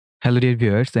Hello dear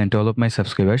viewers and all of my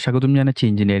subscriber, স্বাগতম জানাচ্ছি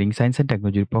engineering science and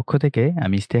টেকনোলজির পক্ষ থেকে।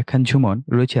 আমি ইশতিয়াক খান ঝুমন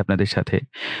রয়েছি আপনাদের সাথে।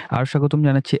 আর স্বাগতম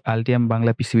জানাচ্ছি আলটিয়াম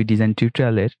বাংলা পিসিবি ডিজাইন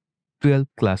টিউটোরিয়ালের 12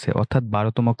 ক্লাসে, অর্থাৎ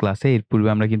 12তম ক্লাসে। এর পূর্বে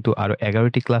আমরা কিন্তু আরো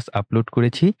 11টি ক্লাস আপলোড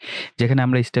করেছি, যেখানে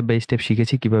আমরা স্টেপ বাই স্টেপ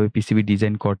শিখেছি কিভাবে পিসিবি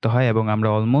ডিজাইন করতে হয়, এবং আমরা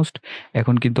অলমোস্ট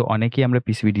এখন কিন্তু অনেকেই আমরা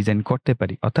পিসিবি ডিজাইন করতে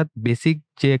পারি। অর্থাৎ বেসিক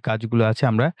যে কাজগুলো আছে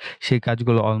আমরা সেই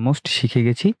কাজগুলো অলমোস্ট শিখে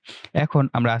গেছি। এখন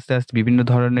আমরা আস্তে আস্তে বিভিন্ন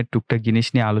ধরনের টুকটাক জিনিস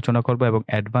নিয়ে আলোচনা করব এবং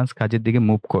অ্যাডভান্স কাজের দিকে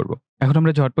মুভ করব। এখন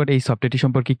আমরা ঝটপট এই সফটওয়্যারটি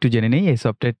সম্পর্কে একটু জেনে নেই। এই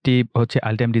সফটওয়্যারটি হচ্ছে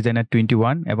আলটিয়াম ডিজাইনার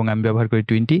 21 এবং আমি ব্যবহার করি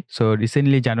 20। সো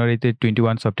রিসেন্টলি জানুয়ারিতে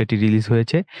 21 সফটওয়্যারটি রিলিজ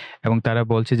হয়েছে এবং তারা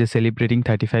বলছে যে celebrating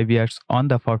 35 years on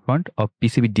the ফরফ্রন্ট of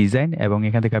PCB design. এবং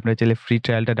এখান থেকে আপনারা চাইলে ফ্রি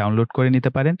ট্রায়ালটা ডাউনলোড করে নিতে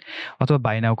পারেন, অথবা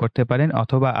বাই নাও করতে পারেন,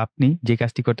 অথবা আপনি যে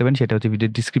কাজটি করতে পারেন সেটা হচ্ছে ভিডিও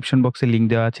ডিসক্রিপশন বক্সে লিঙ্ক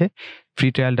দেওয়া আছে ফ্রি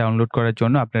ট্রায়াল ডাউনলোড করার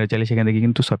জন্য। আপনারা চাইলে সেখান থেকে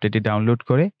কিন্তু সফটওয়্যারটি ডাউনলোড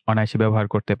করে অনায়াসে ব্যবহার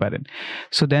করতে পারেন।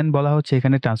 সো দেন বলা হচ্ছে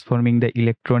এখানে transforming the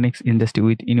electronics industry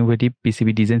with innovative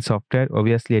PCB design software.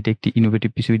 Obviously এটি একটি ইনোভেটিভ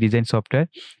পিসিবি ডিজাইন সফটওয়্যার,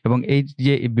 এবং এই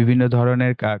যে বিভিন্ন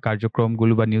ধরনের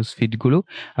কার্যক্রমগুলো বা নিউজ ফিডগুলো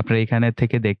আপনারা এখানে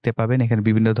থেকে দেখতে পাবেন। এখানে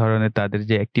বিভিন্ন ধরনের তাদের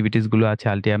যে অ্যাক্টিভিটিসগুলো আছে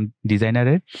আলটিয়াম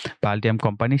ডিজাইনারের বা আলটিয়াম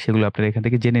কোম্পানি, সেগুলো আপনারা এখান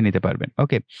থেকে জেনে নিতে পারবেন।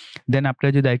 ওকে, দেন আপনারা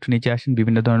যদি একটু নিচে আসেন,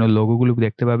 বিভিন্ন ধরনের লোগোগুলো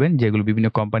দেখতে পাবেন যেগুলো বিভিন্ন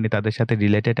কোম্পানি তাদের সাথে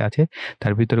রিলেটেড আছে।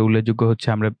 তার ভিতরে উল্লেখযোগ্য হচ্ছে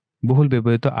আমরা বহুল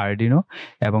ব্যবহৃত আরডিনো,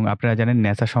 এবং আপনারা জানেন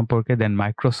নেসা সম্পর্কে। দেন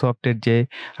মাইক্রোসফটের যে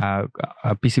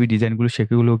পিসিবি ডিজাইনগুলো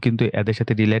সেগুলো কিন্তু এদের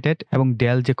সাথে রিলেটেড, এবং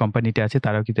ডেল যে কোম্পানিটা আছে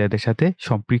তারাও কিন্তু এদের সাথে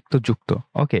সম্পৃক্ত যুক্ত।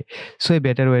 ওকে, so a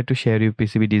better way to share you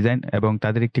PCB design, এবং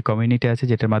তাদের একটি কমিউনিটি আছে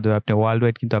যেটার মাধ্যমে আপনি ওয়ার্ল্ড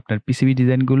ওয়াইড কিন্তু আপনার পিসিবি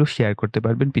ডিজাইনগুলো শেয়ার করতে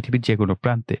পারবেন পৃথিবীর যে কোনো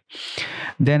প্রান্তে।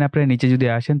 দেন আপনারা নিচে যদি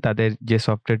আসেন, তাদের যে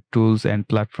সফটওয়্যার টুলস অ্যান্ড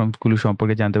প্ল্যাটফর্মসগুলো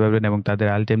সম্পর্কে জানতে পারবেন, এবং তাদের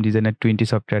আলটিয়াম ডিজাইনার 20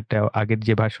 সফটওয়্যারটা আগের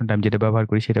যে ভার্সনটা আমি যেটা ব্যবহার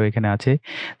করি সেটাও এখানে আছে।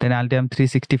 দেন আলটিয়াম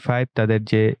 365 তাদের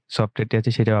যে সফটওয়্যারটি আছে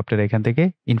সেটাও আপনারা এখান থেকে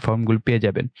ইনফর্মগুলো পেয়ে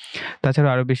যাবেন। তাছাড়া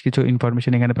আরও বেশ কিছু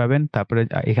ইনফরমেশন এখানে পাবেন। তারপরে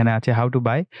এখানে আছে হাউ টু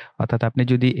বাই, অর্থাৎ আপনি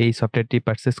যদি এই সফটওয়্যারটি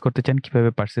পারচেস করতে চান কিভাবে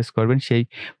পারচেস করবেন সেই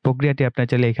প্রক্রিয়াটি আপনার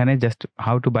চাইলে এখানে just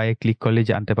how to by click করলে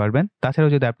জানতে পারবেন। তাছাড়াও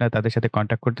যদি আপনারা তাদের সাথে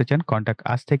কন্ট্যাক্ট করতে চান, কন্ট্যাক্ট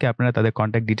আজ থেকে আপনারা তাদের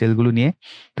কন্ট্যাক্ট ডিটেলসগুলো নিয়ে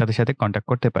তাদের সাথে কন্ট্যাক্ট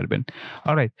করতে পারবেন।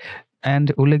 অলরাইট, অ্যান্ড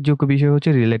উল্লেখযোগ্য বিষয়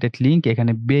হচ্ছে রিলেটেড লিঙ্ক।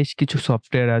 এখানে বেশ কিছু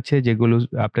সফটওয়্যার আছে যেগুলো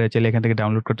আপনারা চাইলে এখান থেকে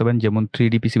ডাউনলোড করতে পারেন, যেমন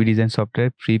 3D PCB design software,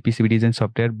 free PCB design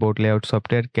software, board layout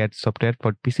software, CAD software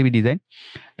for PCB design,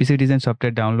 PCB design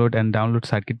software download and download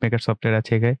circuit maker software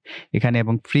আছে এখানে,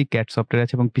 এবং ফ্রি ক্যাড সফটওয়্যার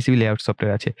আছে, এবং পিসিবি লেআউট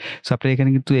সফটওয়্যার আছে। Software এখানে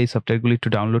কিন্তু এই সফটওয়্যারগুলো একটু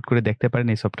ডাউনলোড করে দেখতে পারেন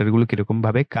এই সফটওয়্যারগুলো কিরকম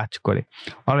ভাবে কাজ করে।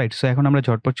 অলরাইট, সো এখন আমরা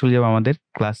ঝটপট চলে যাবো আমাদের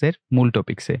ক্লাসের মূল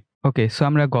টপিকসে। ওকে, সো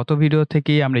আমরা গত ভিডিও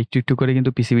থেকেই আমরা একটু একটু করে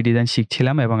কিন্তু পিসিবি ডিজাইন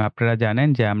শিখছিলাম, এবং আপনারা জানেন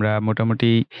যে আমরা মোটামুটি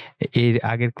এর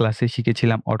আগের ক্লাসে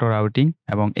শিখেছিলাম অটো রাউটিং,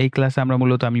 এবং এই ক্লাসে আমরা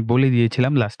মূলত আমি বলে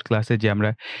দিয়েছিলাম লাস্ট ক্লাসে যে আমরা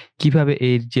কিভাবে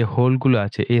এর যে হোলগুলো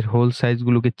আছে এর হোল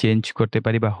সাইজগুলোকে চেঞ্জ করতে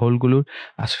পারি, বা হোলগুলোর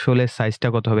আসলে সাইজটা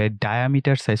কত হবে,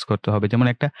 ডায়ামিটার সাইজ করতে হবে। যেমন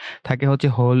একটা থাকে হচ্ছে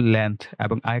হোল লেন্থ,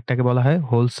 এবং আরেকটাকে বলা হয়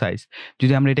হোল সাইজ।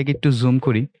 যদি আমরা এটাকে একটু জুম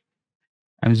করি,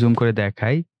 আমি জুম করে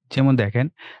দেখাই। যেমন দেখেন,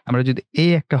 আমরা যদি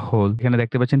এই একটা হোল এখানে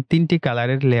দেখতে পাচ্ছেন 3টি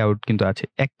কালারের লেআউট কিন্তু আছে।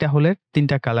 একটা হোলের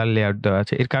 3টা কালার লেআউট দেওয়া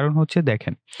আছে। এর কারণ হচ্ছে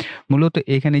দেখেন, মূলত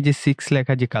এখানে যে 6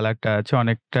 লেখা যে কালারটা আছে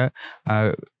অনেকটা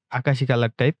আকাশি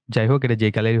কালার টাইপ, যাই হোক এটা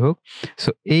যেই কালারই হোক। সো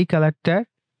এই কালারটা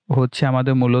হচ্ছে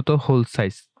আমাদের মূলত হোল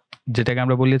সাইজ, যেটাকে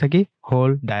আমরা বলে থাকি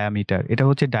হোল ডায়ামিটার। এটা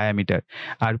হচ্ছে ডায়ামিটার।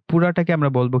 আর পুরাটাকে আমরা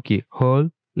বলবো কি হোল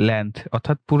লেন্থ,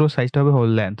 অর্থাৎ পুরো সাইজটা হবে হোল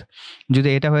লেন্থ। যদি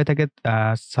এটা হয়ে থাকে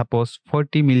সাপোজ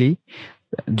 40 মিলি,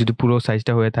 যদি পুরো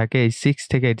সাইজটা হয়ে থাকে এই 6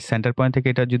 থেকে সেন্টার পয়েন্ট থেকে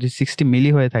এটা যদি 60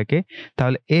 মিলি হয়ে থাকে,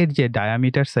 তাহলে এর যে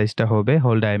ডায়ামিটার সাইজটা হবে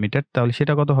হোল ডায়ামিটার, তাহলে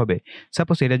সেটা কত হবে?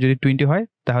 সাপোজ এটা যদি 20 হয়,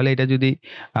 তাহলে এটা যদি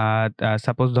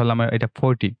সাপোজ ধরলাম এটা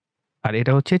 40 আর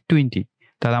এটা হচ্ছে 20,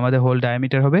 তাহলে আমাদের হোল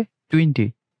ডায়ামিটার হবে 20।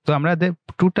 তো আমাদের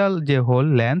টোটাল যে হোল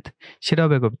লেন্থ সেটা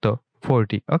হবে কত?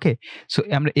 40। ওকে, সো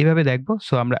আমরা এইভাবে দেখবো।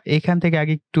 সো আমরা এখান থেকে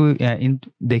আগে একটু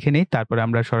দেখে নেই, তারপরে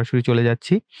আমরা সরাসরি চলে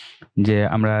যাচ্ছি যে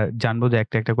আমরা জানবো যে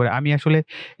একটা একটা করে। আমি আসলে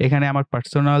এখানে আমার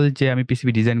পার্সোনাল যে আমি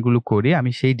পিসিবি ডিজাইনগুলো করি,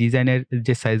 আমি সেই ডিজাইনের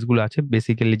যে সাইজগুলো আছে,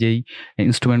 বেসিক্যালি যেই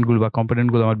ইনস্ট্রুমেন্টগুলো বা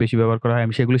কম্পোনেন্টগুলো আমার বেশি ব্যবহার করা হয়,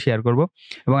 আমি সেগুলো শেয়ার করব।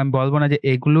 এবং আমি বলবো না যে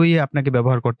এগুলোই আপনাকে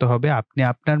ব্যবহার করতে হবে। আপনি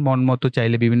আপনার মন মতো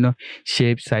চাইলে বিভিন্ন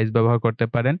শেপ সাইজ ব্যবহার করতে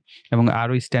পারেন, এবং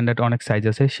আরো স্ট্যান্ডার্ড অনেক সাইজ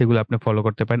আছে সেগুলো আপনি ফলো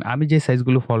করতে পারেন। আমি যে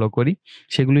সাইজগুলো ফলো করি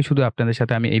সেগুলোই শুধু আপনাদের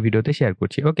সাথে আমি এই ভিডিওতে শেয়ার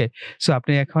করছি। ওকে, সো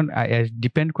আপনি এখন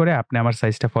ডিপেন্ড করে আপনি আমার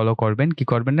সাইজটা ফলো করবেন কি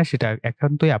করবেন না সেটা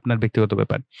একান্তই আপনার ব্যক্তিগত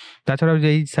ব্যাপার। তাছাড়াও যে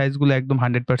এই সাইজগুলো একদম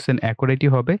 100% অ্যাকুরেটই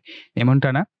হবে এমনটা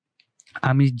না।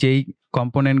 আমি যেই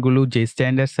কম্পোনেন্টগুলো যে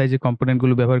স্ট্যান্ডার্ড সাইজের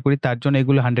কম্পোনেন্টগুলো ব্যবহার করি তার জন্য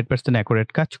এগুলো 100% অ্যাকুরেট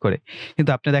কাজ করে।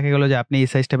 কিন্তু আপনি দেখা গেল যে আপনি এই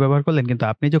সাইজটা ব্যবহার করলেন কিন্তু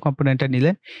আপনি যে কম্পোনেন্টটা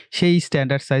নিলেন সেই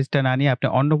স্ট্যান্ডার্ড সাইজটা না নিয়ে আপনি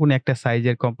অন্য কোনো একটা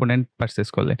সাইজের কম্পোনেন্ট পারচেজ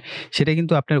করলেন। সেটা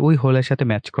কিন্তু আপনার ওই হোলের সাথে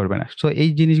ম্যাচ করবে না। সো এই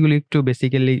জিনিসগুলো একটু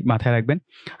বেসিক্যালি মাথায় রাখবেন।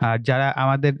 আর যারা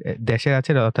আমাদের দেশের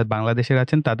আছেন অর্থাৎ বাংলাদেশের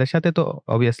আছেন তাদের সাথে তো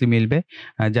অবভিয়াসলি মিলবে।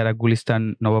 যারা গুলিস্তান,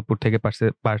 নবাবপুর থেকে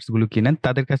পার্টসগুলো কিনেন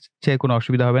তাদের কাছে কোনো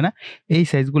অসুবিধা হবে না। এই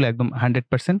সাইজগুলো একদম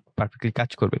 100% পারফেক্টলি কাজ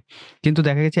করবে। কিন্তু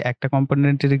দেখা গেছে একটা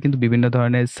কম্পোনেন্টের কিন্তু বিভিন্ন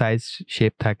ধরনের সাইজ,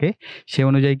 শেপ থাকে। সে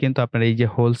অনুযায়ী কিন্তু আপনার এই যে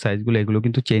হোল সাইজগুলো এগুলো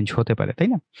কিন্তু চেঞ্জ হতে পারে, তাই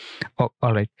না?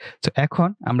 অলরাইট। সো এখন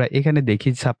আমরা এখানে দেখি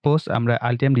সাপোজ আমরা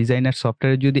Altium ডিজাইনার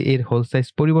সফটওয়্যারে যদি এর হোল সাইজ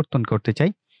পরিবর্তন করতে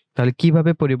চাই, তাহলে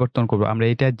কিভাবে পরিবর্তন করব? আমরা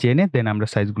এটা জেনে দেন আমরা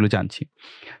সাইজগুলো জানছি।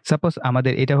 সাপোজ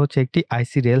আমাদের এটা হচ্ছে একটি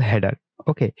আইসি রেল হেডার।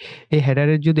 ওকে? এই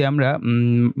হেডারের যদি আমরা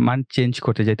মান চেঞ্জ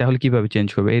করতে যাই তাহলে কিভাবে চেঞ্জ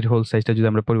করব? এর হোল সাইজটা যদি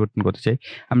আমরা পরিবর্তন করতে চাই,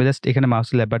 আমরা জাস্ট এখানে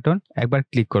মাউসের লেফট বাটন একবার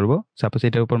ক্লিক করব। সাপোজ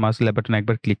এটার উপর মাউসের লেফট বাটন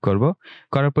একবার ক্লিক করব।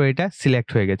 করার পর এটা সিলেক্ট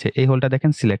হয়ে গেছে। এই হোলটা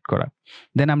দেখেন সিলেক্ট করা।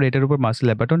 দেন আমরা এটার উপর মাউসের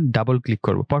লেফট বাটন ডাবল ক্লিক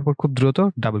করব। পরপর খুব দ্রুত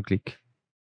ডাবল ক্লিক।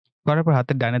 করার পর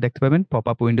হাতের ডানে দেখতে পাবেন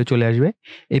পপআপ উইন্ডো চলে আসবে।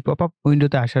 এই পপআপ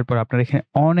উইন্ডোতে আসার পর আপনারা এখানে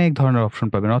অনেক ধরনের অপশন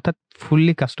পাবেন। অর্থাৎ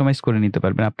ফুললি কাস্টমাইজ করে নিতে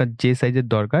পারবেন। আপনার যে সাইজের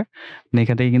দরকার আপনি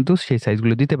এখান থেকে কিন্তু সেই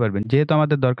সাইজগুলো দিতে পারবেন। যেহেতু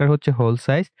আমাদের দরকার হচ্ছে হোল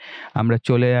সাইজ, আমরা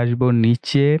চলে আসবো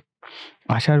নিচে।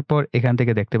 আসার পর এখান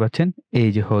থেকে দেখতে পাচ্ছেন এই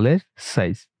যে হোলের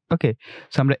সাইজ। ওকে?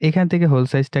 সো আমরা এখান থেকে হোল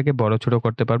সাইজটাকে বড় ছোট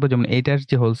করতে পারবো। যেমন এইটার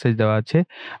যে হোল সাইজ দেওয়া আছে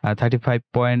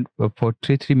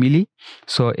 35.433 মিলি।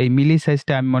 সো এই মিলি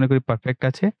সাইজটা আমি মনে করি পারফেক্ট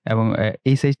আছে এবং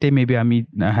এই সাইজটাই মেবি আমি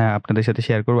হ্যাঁ, আপনাদের সাথে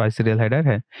শেয়ার করব আইসি রেল হেডার।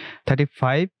 হ্যাঁ,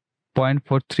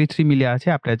 35.433 মিলি আছে।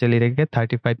 আপনারা চাইলে এটাকে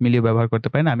 35 মিলিও ব্যবহার করতে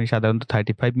পারেন। আমি সাধারণত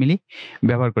 35 মিলি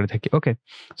ব্যবহার করে থাকি। ওকে?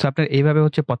 সো আপনার এইভাবে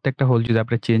হচ্ছে প্রত্যেকটা হোল যদি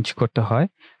আপনার চেঞ্জ করতে হয়,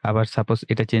 আবার সাপোজ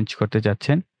এটা চেঞ্জ করতে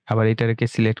যাচ্ছেন, আবার এটাকে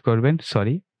সিলেক্ট করবেন।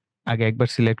 সরি, আগে একবার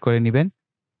সিলেক্ট করে নিবেন।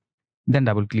 দেন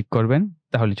ডাবল ক্লিক করবেন,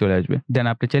 তাহলে চলে আসবে। দেন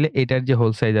আপনি চাইলে এটার যে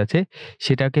হোল সাইজ আছে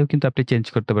সেটাকেও কিন্তু আপনি চেঞ্জ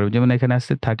করতে পারবেন। যেমন এখানে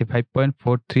আছে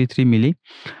 35.433 মিলি।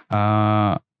 আ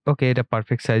ওকে, এটা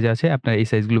পারফেক্ট সাইজ আছে। আপনারা এই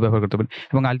সাইজগুলো ব্যবহার করতে পারেন।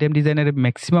 এবং Altium ডিজাইনারের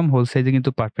মেক্সিমাম হোল সাইজে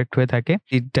কিন্তু পারফেক্ট হয়ে থাকে।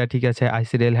 টিপটা ঠিক আছে,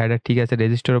 আইসি রেল হেডার ঠিক আছে,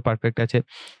 রেজিস্টারও পারফেক্ট আছে।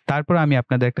 তারপর আমি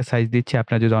আপনাদের একটা সাইজ দিচ্ছি।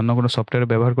 আপনারা যদি অন্য কোনো সফটওয়্যার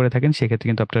ব্যবহার করে থাকেন সেক্ষেত্রে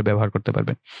কিন্তু আপনারা ব্যবহার করতে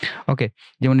পারবেন। ওকে?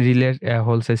 যেমন রিলের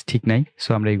হোল সাইজ ঠিক নাই। সো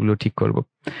আমরা এগুলো ঠিক করব।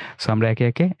 সো আমরা একে,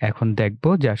 একে এখন দেখব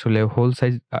যে আসলে হোল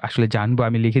সাইজ আসলে জানবো।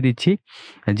 আমি লিখে দিচ্ছি।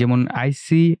 যেমন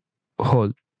আইসি হোল,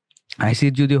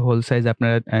 আইসির যদি হোল সাইজ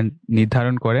আপনারা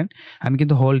নির্ধারণ করেন, আমি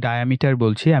কিন্তু হোল ডায়ামিটার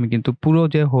বলছি। আমি কিন্তু পুরো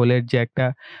যে হোলের যে একটা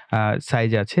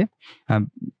সাইজ আছে আ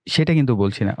সেটা কিন্তু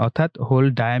বলছি না। অর্থাৎ হোল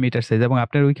ডায়ামিটার সাইজ এবং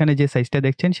আপনার ওইখানে যে সাইজটা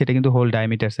দেখছেন সেটা কিন্তু হোল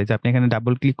ডায়ামিটার সাইজ। আপনি এখানে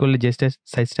ডাবল ক্লিক করলে যে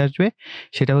সাইজটা আসবে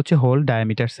সেটা হচ্ছে হোল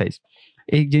ডায়ামিটার সাইজ।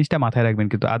 এই জিনিসটা মাথায় রাখবেন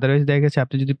কিন্তু। আদারওয়াইজ দেখা গেছে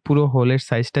আপনি যদি পুরো হোলের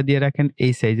সাইজটা দিয়ে রাখেন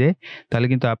এই সাইজে, তাহলে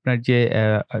কিন্তু আপনার যে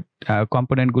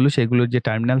কম্পোনেন্ট গুলো সেগুলোর যে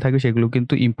টার্মিনাল থাকবে সেগুলো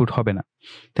কিন্তু ইনপুট হবে না।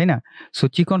 তাই না? সো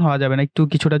চিকন হওয়া যাবে না। একটু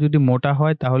কিছুটা যদি মোটা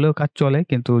হয় তাহলেও কাজ চলে।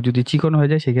 কিন্তু যদি চিকন হয়ে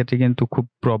যায় সেক্ষেত্রে কিন্তু খুব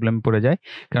প্রবলেম পড়ে যায়।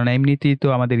 কারণ এমনিতেই তো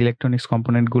আমাদের ইলেকট্রনিক্স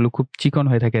কম্পোনেন্ট গুলো খুব চিকন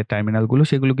হয়ে থাকে টার্মিনাল গুলো,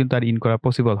 সেগুলো কিন্তু আর ইন করা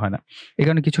পসিবল হয় না। এই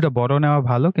কারণে কিছুটা বড় নেওয়া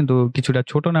ভালো কিন্তু কিছুটা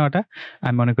ছোট নেওয়াটা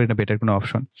আমি মনে করি না বেটার কোনো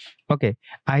অপশন। ওকে,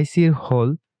 আইসির হোল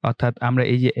অর্থাৎ আমরা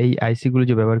এই যে এই আইসি গুলো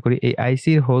যে ব্যবহার করি এই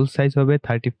আইসির হোল সাইজ হবে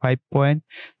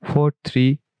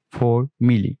 35.434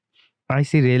 মিলি।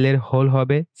 আইসি রেলের হোল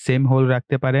হবে সেম হোল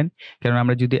রাখতে পারেন। কারণ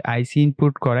আমরা যদি আইসি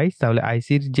ইনপুট করাই তাহলে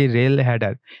আইসির যে রেল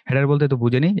হেডার, হেডার বলতে তো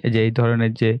বুঝেনি যে এই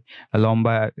ধরনের যে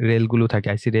লম্বা রেলগুলো থাকে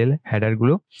আইসি রেল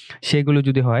হেডারগুলো, সেগুলো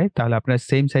যদি হয় তাহলে আপনারা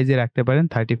সেম সাইজে রাখতে পারেন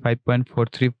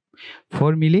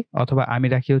 35.434 মিলি অথবা আমি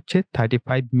রাখি হচ্ছে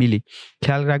 35 মিলি।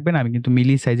 খেয়াল রাখবেন আমি কিন্তু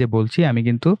মিলি সাইজে বলছি, আমি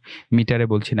কিন্তু মিটারে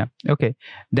বলছি না। ওকে,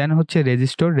 দেন হচ্ছে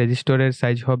রেজিস্টরের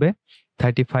সাইজ হবে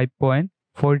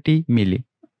 35.40 মিলি।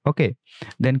 ওকে,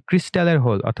 দেন ক্রিস্টালের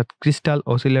হোল অর্থাৎ ক্রিস্টাল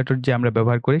অসিলেটর যে আমরা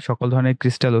ব্যবহার করি সকল ধরনের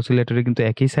ক্রিস্টাল অসিলেটরের কিন্তু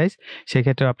একই সাইজ,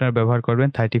 সেক্ষেত্রে আপনারা ব্যবহার করবেন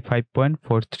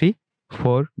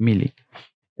 35.434 মিলি।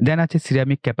 দেন আছে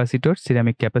সিরামিক ক্যাপাসিটর।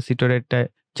 সিরামিক ক্যাপাসিটরেরটা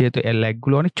যেহেতু এর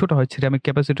ল্যাগগুলো অনেক ছোট হয়, সিরামিক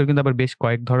ক্যাপাসিটর কিন্তু আবার বেশ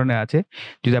কয়েক ধরনের আছে।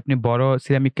 যদি আপনি বড়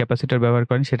সিরামিক ক্যাপাসিটর ব্যবহার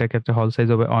করেন সেটার ক্ষেত্রে হল সাইজ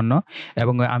হবে অন্য।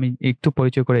 এবং আমি একটু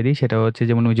পরিচয় করে দিই, সেটা হচ্ছে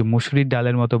যেমন ওই যে মসুরির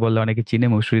ডালের মতো বললে অনেকে চিনে,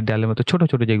 মসুরির ডালের মতো ছোট,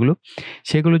 ছোট যেগুলো,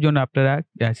 সেগুলোর জন্য আপনারা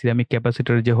সিরামিক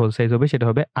ক্যাপাসিটরের যে হোল সাইজ হবে সেটা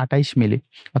হবে 28 মিলি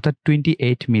অর্থাৎ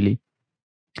 28 মিলি।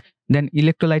 দেন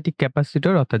ইলেক্ট্রোলাইটিক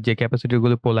ক্যাপাসিটর অর্থাৎ যে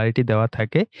ক্যাপাসিটরগুলো পোলারিটি দেওয়া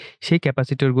থাকে সেই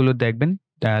ক্যাপাসিটরগুলো দেখবেন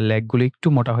ল্যাগগুলো একটু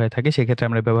মোটা হয়ে থাকে, সেক্ষেত্রে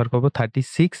আমরা ব্যবহার করব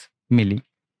 36 মিলি।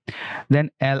 দেন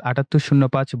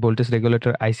L7805 ভোল্টেজ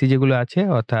রেগুলেটর আইসি যেগুলো আছে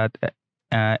অর্থাৎ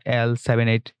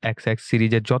L78XX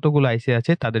সিরিজের যতগুলো আইসি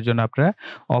আছে তাদের জন্য আপনারা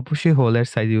অবশ্যই হোলের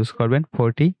সাইজ ইউজ করবেন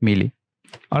 40 মিলি।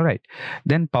 অলরাইট।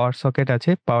 দেন পাওয়ার সকেট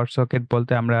আছে। পাওয়ার সকেট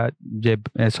বলতে আমরা যে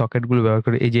সকেটগুলো ব্যবহার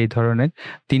করি এই যে এই ধরনের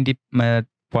 ৩ টি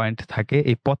পয়েন্ট থাকে।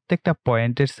 এই প্রত্যেকটা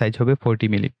পয়েন্টের সাইজ হবে 40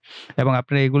 মিলি এবং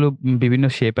আপনার এগুলো বিভিন্ন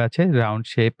শেপ আছে। রাউন্ড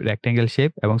শেপ, রেক্টেঙ্গেল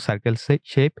শেপ এবং সার্কেল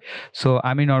শেপ। সো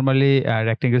আমি নরমালি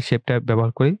রেক্টেঙ্গেল শেপটা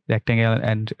ব্যবহার করি। Rectangle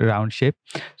and round shape.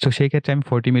 So সেই ক্ষেত্রে আমি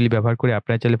 40 মিলি ব্যবহার করি।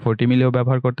 আপনারা চাইলে 40 মিলিও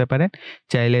ব্যবহার করতে পারেন।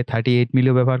 চাইলে 38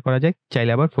 মিলিও ব্যবহার করা যায়।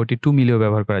 চাইলে আবার 42 মিলিও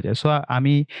ব্যবহার করা যায়। সো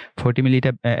আমি 40 মিলিটা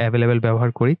এভেইলেবল ব্যবহার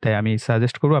করি। তাই আমি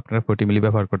সাজেস্ট করব আপনারা 40 মিলি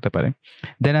ব্যবহার করতে পারেন।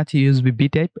 দেন আছে ইউএসবি বি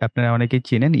টাইপ। আপনারা অনেকেই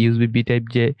চিনেন ইউএসবি বি টাইপ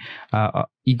যে আ অ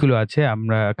ইগুলো আছে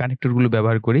আমরা কানেক্টরগুলো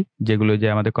ব্যবহার করি। যেগুলো যে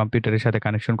আমাদের কম্পিউটারের সাথে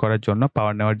কানেকশন করার জন্য,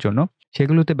 পাওয়ার নেওয়ার জন্য।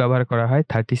 সেগুলোতে ব্যবহার করা হয়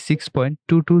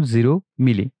 36.220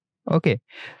 মিলি। ওকে?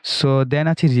 সো দেন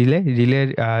আছে রিলে। রিলের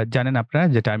জানেন আপনারা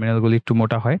যে টার্মিনালগুলো একটু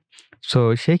মোটা হয়। সো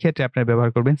সেই ক্ষেত্রে আপনারা ব্যবহার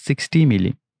করবেন 60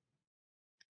 মিলি।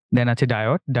 দেন আছে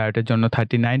ডায়োড। ডায়োডের জন্য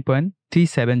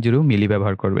 39.370 মিলি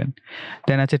ব্যবহার করবেন।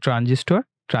 দেন আছে ট্রানজিস্টর।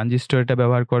 ট্রানজিস্টরটা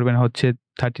ব্যবহার করবেন হচ্ছে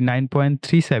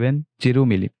 39.370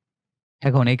 মিলি।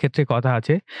 এখন এই ক্ষেত্রে কথা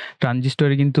আছে,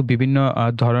 ট্রানজিস্টরে কিন্তু বিভিন্ন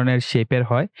ধরনের শেপের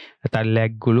হয়। তার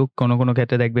ল্যাগগুলো কোনো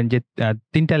ক্ষেত্রে দেখবেন যে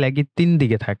 ৩ টা ল্যাগই ৩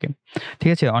 দিকে থাকে।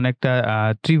 ঠিক আছে? অনেকটা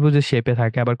ত্রিভুজের শেপে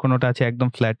থাকে। আবার কোনোটা আছে একদম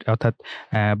ফ্ল্যাট অর্থাৎ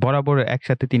বরাবর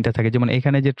একসাথে ৩ টা থাকে। যেমন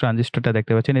এখানে যে ট্রানজিস্টরটা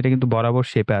দেখতে পাচ্ছেন এটা কিন্তু বরাবর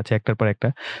শেপে আছে একটার পর একটা।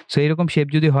 সো এরকম শেপ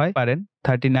যদি হয় পারেন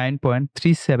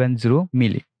 39.370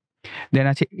 মিলি। দেন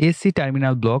আছে এসি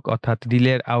টার্মিনাল ব্লক অর্থাৎ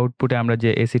রিলের আউটপুটে আমরা যে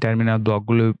এসি টার্মিনাল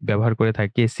ব্লকগুলো ব্যবহার করে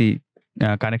থাকি এসি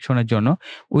কানেকশনের জন্য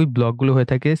ওই ব্লকগুলো হয়ে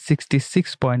থাকে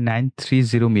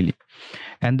 66.930 মিলি।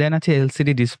 অ্যান্ড দেন আছে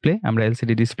এলসিডি ডিসপ্লে। আমরা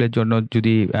এলসিডি ডিসপ্লের জন্য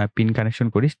যদি পিন কানেকশন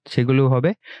করি সেগুলো হবে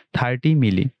 30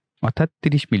 মিলি অর্থাৎ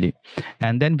 30 মিলি।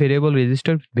 And then variable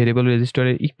resistor. Variable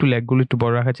রেজিস্টরের একটু ল্যাগগুলো একটু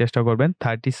বড় রাখার চেষ্টা করবেন।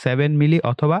 37 মিলি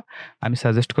অথবা আমি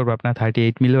সাজেস্ট করব আপনারা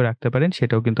 38 মিলিও রাখতে পারেন।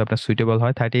 সেটাও কিন্তু আপনার সুইটেবল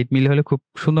হয়। 38 মিলি হলে খুব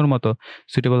সুন্দর মতো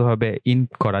সুইটেবল ভাবে ইন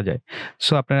করা যায়।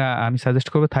 সো আপনারা আমি সাজেস্ট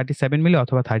করব 37 মিলি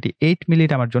অথবা 38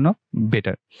 মিলিটা আমার জন্য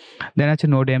বেটার। দেন আছে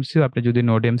নোড এমসিইউ। আপনি যদি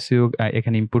নোড এমসিইউ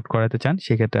এখানে ইনপুট করাতে চান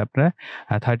সেক্ষেত্রে আপনারা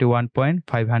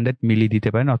 31.500 মিলি দিতে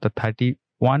পারেন অর্থাৎ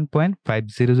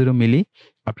 31.500 মিলি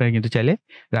আপনারা কিন্তু চাইলে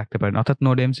রাখতে পারেন। অর্থাৎ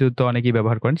নোড এমসিইউ তো অনেকেই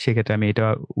ব্যবহার করেন। সেক্ষেত্রে আমি এটা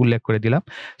উল্লেখ করে দিলাম।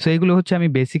 সো এগুলো হচ্ছে আমি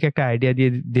বেসিক একটা আইডিয়া দিয়ে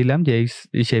দিলাম যে এই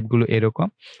শেপগুলো এরকম।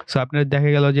 সো আপনার দেখা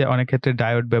গেল যে অনেক ক্ষেত্রে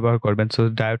ডায়োড ব্যবহার করবেন। সো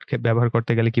ডায়োড ব্যবহার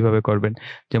করতে গেলে কিভাবে করবেন?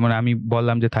 যেমন আমি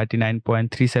বললাম যে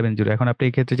 39.370 এখন আপনি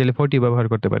এই ক্ষেত্রে চাইলে 40 ব্যবহার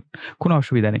করতে পারেন। কোনো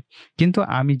অসুবিধা নেই। কিন্তু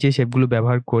আমি যে শেপগুলো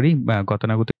ব্যবহার করি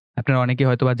গতানুগতিক আপনারা অনেকেই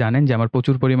হয়তোবা জানেন যে আমার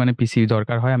প্রচুর পরিমাণে পিসিবি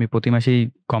দরকার হয়। আমি প্রতি মাসেই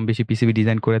কম বেশি পিসিবি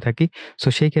ডিজাইন করে থাকি। সো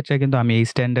সেই ক্ষেত্রে কিন্তু আমি এই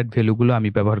স্ট্যান্ডার্ড ভ্যালুগুলো আমি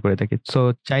ব্যবহার করে থাকি। সো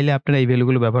চাইলে আপনারা এই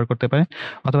ভ্যালুগুলো ব্যবহার করতে পারেন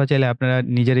অথবা চাইলে আপনারা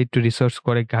নিজেরা একটু রিসার্চ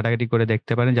করে ঘাটাঘাটি করে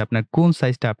দেখতে পারেন যে আপনার কোন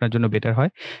সাইজটা আপনার জন্য বেটার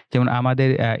হয়। যেমন আমাদের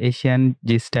এশিয়ান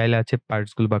যে স্টাইল আছে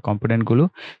পার্টসগুলো বা কম্পোনেন্ট গুলো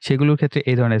সেগুলোর ক্ষেত্রে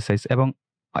এই ধরনের সাইজ এবং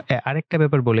আরেকটা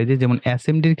ব্যাপার বলে যে যেমন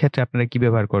এসএমডির ক্ষেত্রে আপনারা কি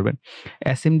ব্যবহার করবেন?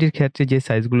 এসএমডির ক্ষেত্রে যে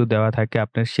সাইজগুলো দেওয়া থাকে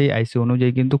আপনার সেই আইসি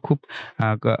অনুযায়ী কিন্তু খুব আ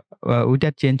গা ওইটা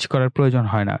চেঞ্জ করার প্রয়োজন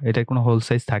হয় না। এটার কোনো হোল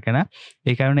সাইজ থাকে না।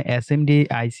 এই কারণে এসএমডি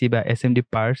আইসি বা এসএমডি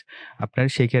পার্টস আপনার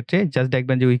সেই ক্ষেত্রে জাস্ট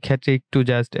দেখবেন যে ওই ক্ষেত্রে একটু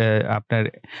জাস্ট আপনার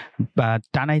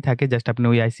টানাই থাকে। জাস্ট আপনি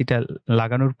ওই আইসিটা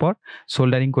লাগানোর পর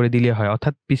সোল্ডারিং করে দিলে হয়।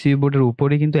 অর্থাৎ পিসিবি বোর্ডের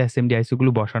উপরেই কিন্তু এসএমডি আইসিগুলো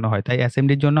বসানো হয়। তাই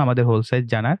এসএমডির জন্য আমাদের হোল সাইজ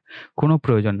জানার কোনো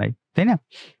প্রয়োজন নাই। তাই না?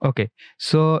 ওকে।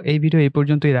 সো এই ভিডিও এই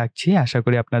পর্যন্তই রাখছি। আশা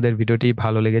করি আপনাদের ভিডিওটি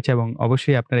ভালো লেগেছে এবং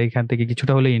অবশ্যই আপনারা এখান থেকে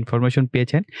কিছুটা হলেও ইনফরমেশন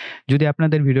পেয়েছেন। যদি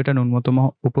আপনাদের ভিডিওটা ন্যূনতম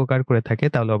উপকার করে থাকে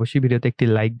তাহলে অবশ্যই ভিডিওতে একটি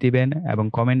লাইক দিবেন এবং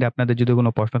কমেন্টে আপনাদের যদি কোনো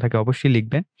প্রশ্ন থাকে অবশ্যই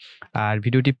লিখবেন। আর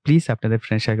ভিডিওটি প্লিজ আপনাদের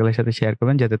ফ্রেন্ড সার্কেলের সাথে শেয়ার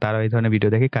করবেন যাতে তারাও এই ধরনের ভিডিও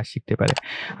দেখে কাজ শিখতে পারে।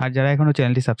 আর যারা এখনো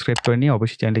চ্যানেলটি সাবস্ক্রাইব করেনি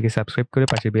অবশ্যই চ্যানেলটিকে সাবস্ক্রাইব করে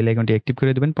পাশে বেল আইকনটি অ্যাক্টিভ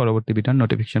করে দিবেন পরবর্তী ভিডিওর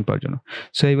নোটিফিকেশন পাওয়ার জন্য।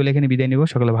 সো এই বলে এখানে বিদায় নিব।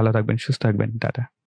 সকলে ভালো থাকবেন, সুস্থ থাকবেন। টাটা।